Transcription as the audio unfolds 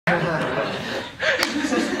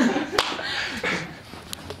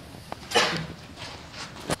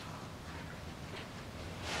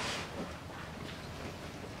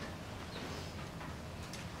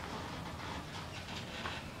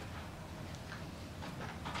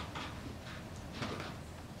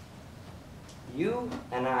You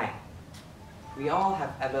and I, we all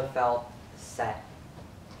have ever felt sad,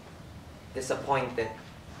 disappointed,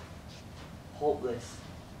 hopeless,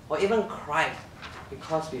 or even cried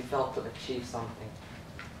because we failed to achieve something.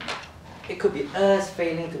 It could be us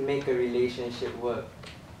failing to make a relationship work.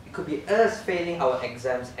 It could be us failing our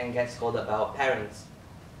exams and get scolded by our parents.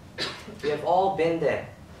 We have all been there.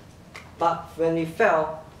 But when we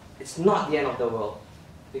fail, it's not the end of the world,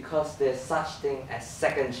 because there's such thing as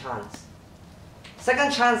second chance.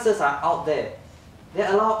 Second chances are out there. They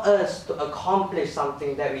allow us to accomplish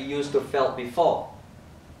something that we used to fail before.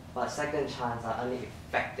 But second chances are only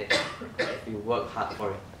effective if we work hard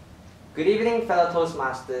for it. Good evening, fellow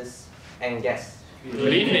Toastmasters and guests.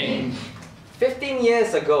 Good evening. 15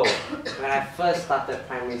 years ago, when I first started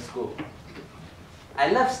primary school,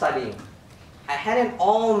 I loved studying. I had in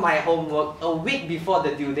all my homework a week before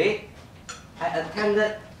the due date. I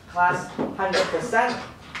attended class 100%,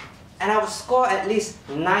 and I would score at least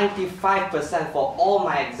 95% for all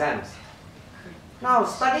my exams. Now,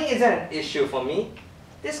 studying isn't an issue for me.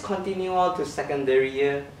 This continued on to secondary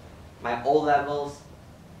year, my O-levels.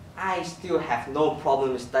 I still have no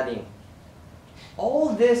problem with studying. All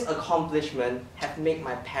this accomplishment have made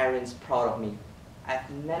my parents proud of me. I've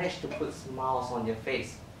managed to put smiles on their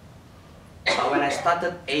face. But when I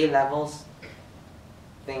started A-levels,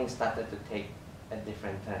 things started to take a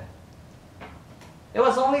different turn. It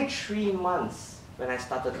was only 3 months when I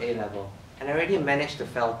started A-level, and I already managed to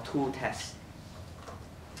fail 2 tests.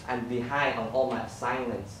 I'm behind on all my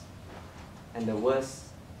assignments, and the worst,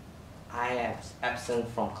 I am absent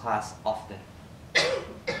from class often.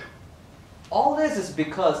 All this is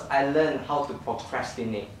because I learned how to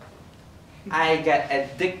procrastinate. I get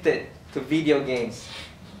addicted to video games.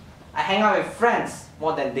 I hang out with friends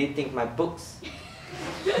more than they think my books.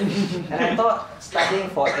 And I thought studying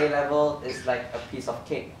for A-level is like a piece of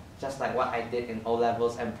cake, just like what I did in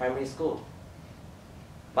O-levels and primary school.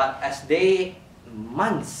 But as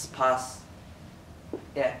months passed,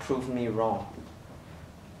 it proved me wrong.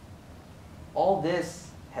 All this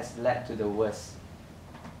has led to the worst.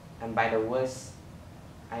 And by the worst,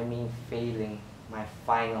 I mean failing my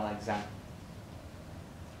final exam.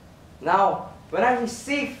 Now, when I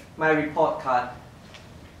received my report card,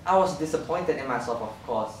 I was disappointed in myself, of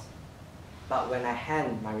course. But when I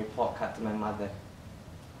handed my report card to my mother,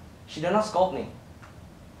 she did not scold me.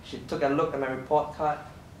 She took a look at my report card.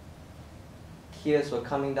 Tears were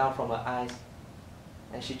coming down from her eyes,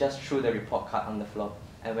 and she just threw the report card on the floor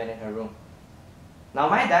and went in her room. Now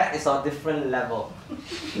my dad is on a different level.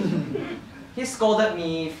 He scolded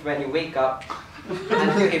me when he wake up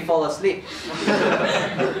until he fall asleep.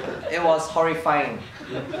 It was horrifying.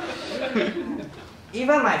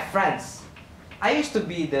 Even my friends, I used to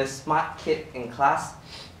be the smart kid in class,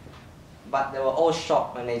 but they were all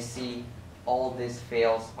shocked when they see all these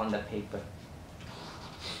fails on the paper.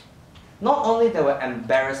 Not only there were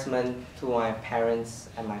embarrassment to my parents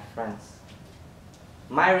and my friends,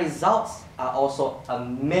 my results are also a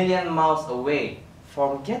million miles away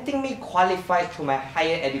from getting me qualified to my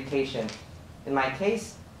higher education. In my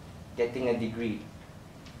case, getting a degree.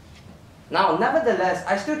 Now, nevertheless,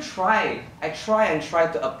 I still try. I try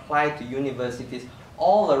to apply to universities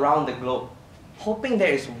all around the globe, hoping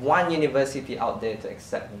there is one university out there to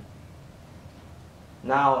accept me.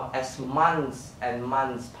 Now, as months and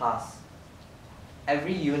months pass,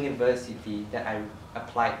 every university that I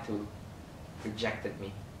applied to rejected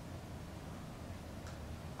me.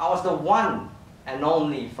 I was the one and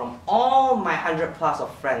only from all my 100+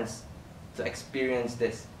 of friends to experience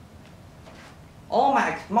this. All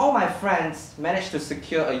my friends managed to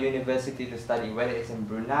secure a university to study, whether it's in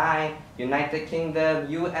Brunei, United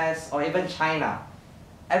Kingdom, US, or even China.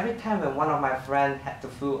 Every time when one of my friends had to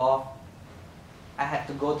flew off, I had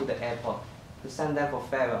to go to the airport to send them for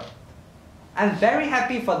farewell. I'm very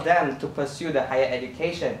happy for them to pursue the higher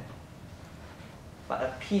education, but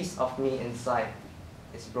a piece of me inside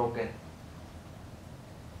is broken.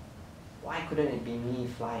 Why couldn't it be me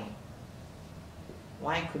flying?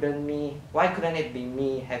 Why couldn't it be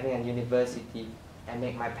me having a university and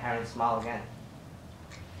make my parents smile again?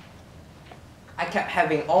 I kept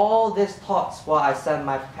having all these thoughts while I sent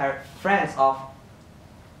my friends off.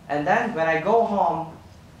 And then when I go home,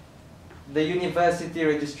 the university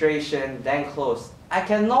registration then closed. I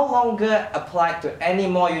can no longer apply to any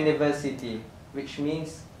more university, which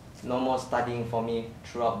means no more studying for me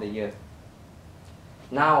throughout the year.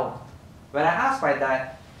 Now, when I asked my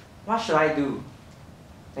dad, what should I do?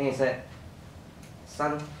 And he said,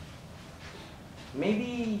 son,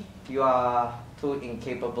 maybe you are too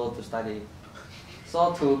incapable to study.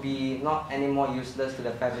 So to be not any more useless to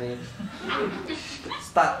the family,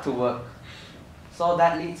 start to work. So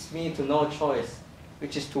that leads me to no choice,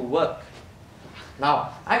 which is to work.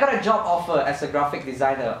 Now, I got a job offer as a graphic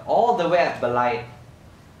designer all the way at Belait,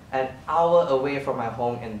 an hour away from my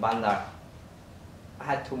home in Bandar. I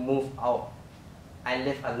had to move out. I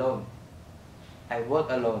live alone. I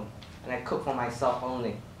work alone, and I cook for myself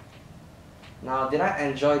only. Now, did I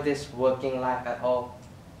enjoy this working life at all?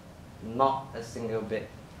 Not a single bit.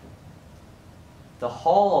 The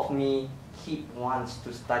whole of me wants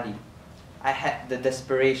to study. I had the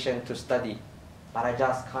desperation to study, but I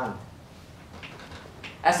just can't.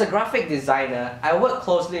 As a graphic designer, I work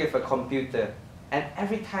closely with a computer, and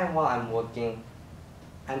every time while I'm working,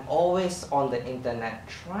 I'm always on the internet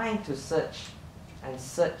trying to search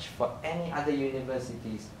for any other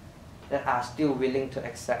universities that are still willing to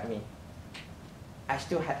accept me. I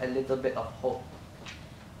still had a little bit of hope,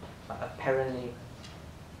 but apparently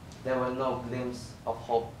there were no glimpse of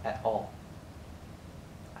hope at all.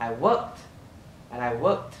 I worked, and I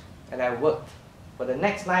worked, and I worked for the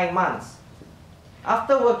next 9 months.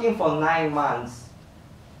 After working for 9 months,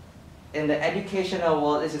 in the educational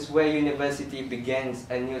world, this is where university begins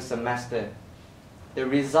a new semester. The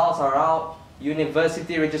results are out,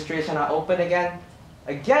 university registration are open again.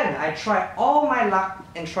 Again, I tried all my luck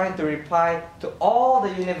in trying to reply to all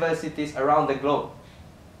the universities around the globe.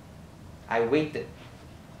 I waited.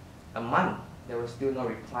 A month, there was still no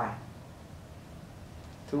reply.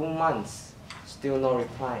 2 months, still no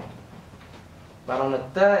reply. But on the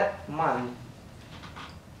 3rd month,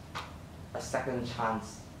 a second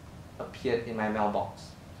chance appeared in my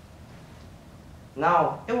mailbox.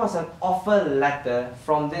 Now, it was an offer letter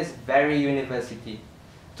from this very university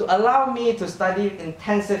to allow me to study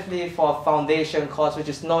intensively for a foundation course which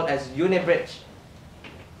is known as Unibridge.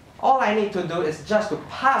 All I need to do is just to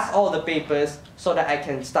pass all the papers so that I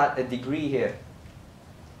can start a degree here.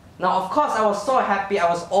 Now, of course, I was so happy, I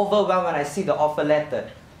was overwhelmed when I see the offer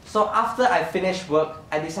letter. So after I finished work,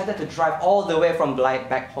 I decided to drive all the way from Blythe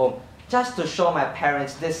back home just to show my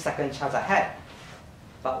parents this second chance I had.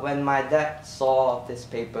 But when my dad saw this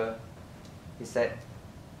paper, he said,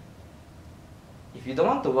 if you don't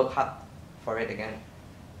want to work hard for it again,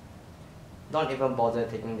 don't even bother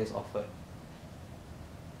taking this offer.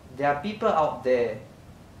 There are people out there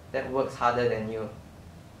that works harder than you,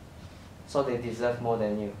 so they deserve more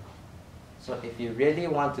than you. So if you really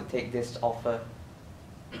want to take this offer,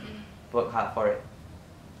 work hard for it.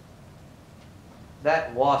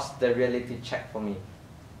 That was the reality check for me.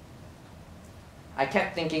 I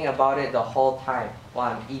kept thinking about it the whole time,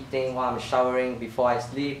 while I'm eating, while I'm showering, before I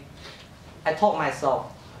sleep. I told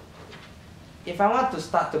myself, if I want to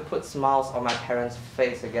start to put smiles on my parents'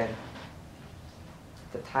 face again,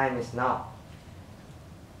 the time is now.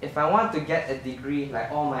 If I want to get a degree like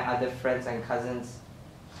all my other friends and cousins,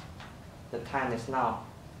 the time is now.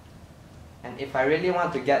 And if I really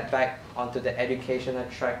want to get back onto the educational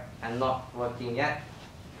track and not working yet,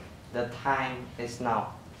 the time is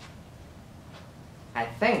now. I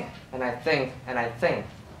think, and I think, and I think,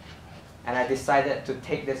 and I decided to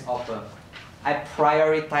take this offer. I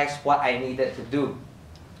prioritized what I needed to do.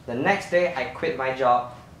 The next day, I quit my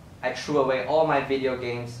job. I threw away all my video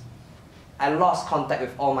games. I lost contact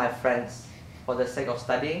with all my friends for the sake of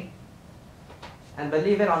studying. And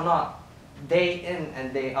believe it or not, day in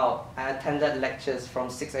and day out, I attended lectures from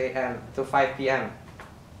 6 a.m. to 5 p.m.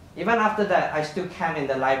 Even after that, I still camped in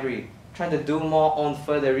the library, trying to do more on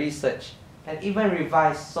further research, and even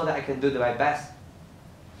revise so that I can do my best.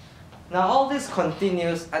 Now all this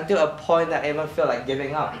continues until a point that I even feel like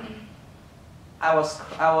giving up. I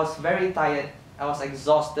was very tired, I was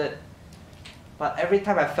exhausted, but every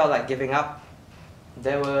time I felt like giving up,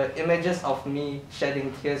 there were images of me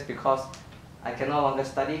shedding tears because I can no longer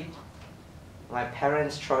study, my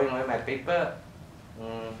parents throwing away my paper,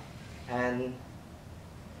 and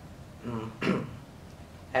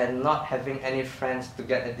not having any friends to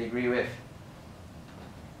get a degree with.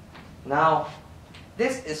 Now,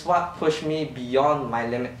 this is what pushed me beyond my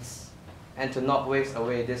limits and to not waste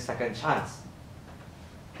away this second chance.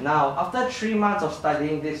 Now, after 3 months of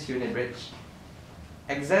studying this Unibridge,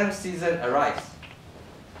 exam season arrives.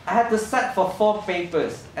 I had to sit for 4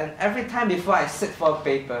 papers, and every time before I sit for a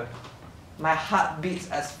paper, my heart beats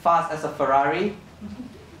as fast as a Ferrari,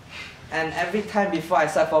 and every time before I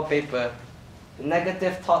sit for a paper, the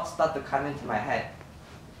negative thoughts start to come into my head.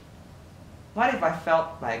 What if I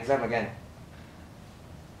failed my exam again?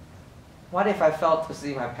 What if I failed to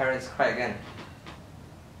see my parents cry again?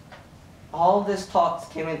 All these thoughts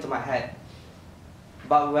came into my head.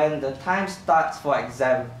 But when the time starts for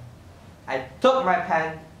exam, I took my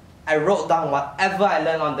pen, I wrote down whatever I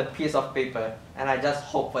learned on the piece of paper, and I just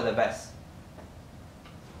hoped for the best.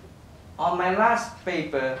 On my last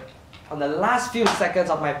paper, on the last few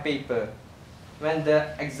seconds of my paper, when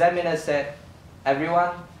the examiner said,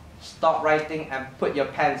 "Everyone, stop writing and put your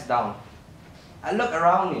pens down," I looked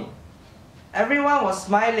around me. Everyone was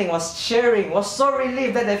smiling, was cheering, was so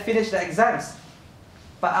relieved that they finished the exams.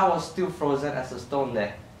 But I was still frozen as a stone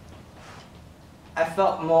there. I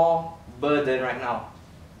felt more burdened right now.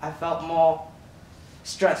 I felt more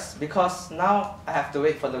stressed because now I have to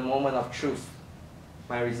wait for the moment of truth,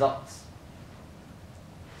 my results.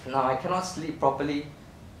 Now I cannot sleep properly.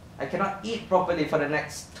 I cannot eat properly for the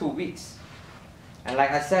next 2 weeks. And like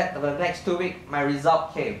I said, for the next 2 weeks, my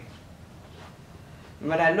result came.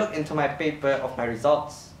 When I looked into my paper of my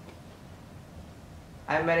results,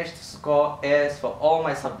 I managed to score A's for all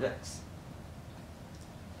my subjects,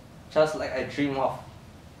 just like I dreamed of.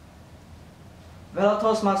 Fellow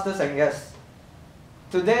Toastmasters and guests,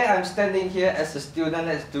 today I'm standing here as a student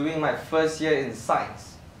that's doing my first year in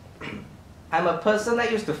science. I'm a person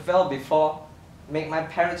that used to fail before, make my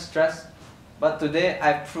parents stress, but today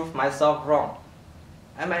I've proved myself wrong.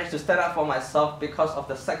 I managed to stand up for myself because of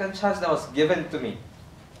the second chance that was given to me.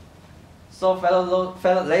 So fellow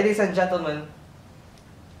ladies and gentlemen,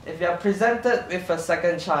 if you are presented with a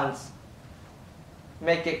second chance,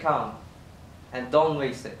 make it count and don't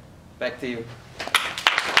waste it. Back to you.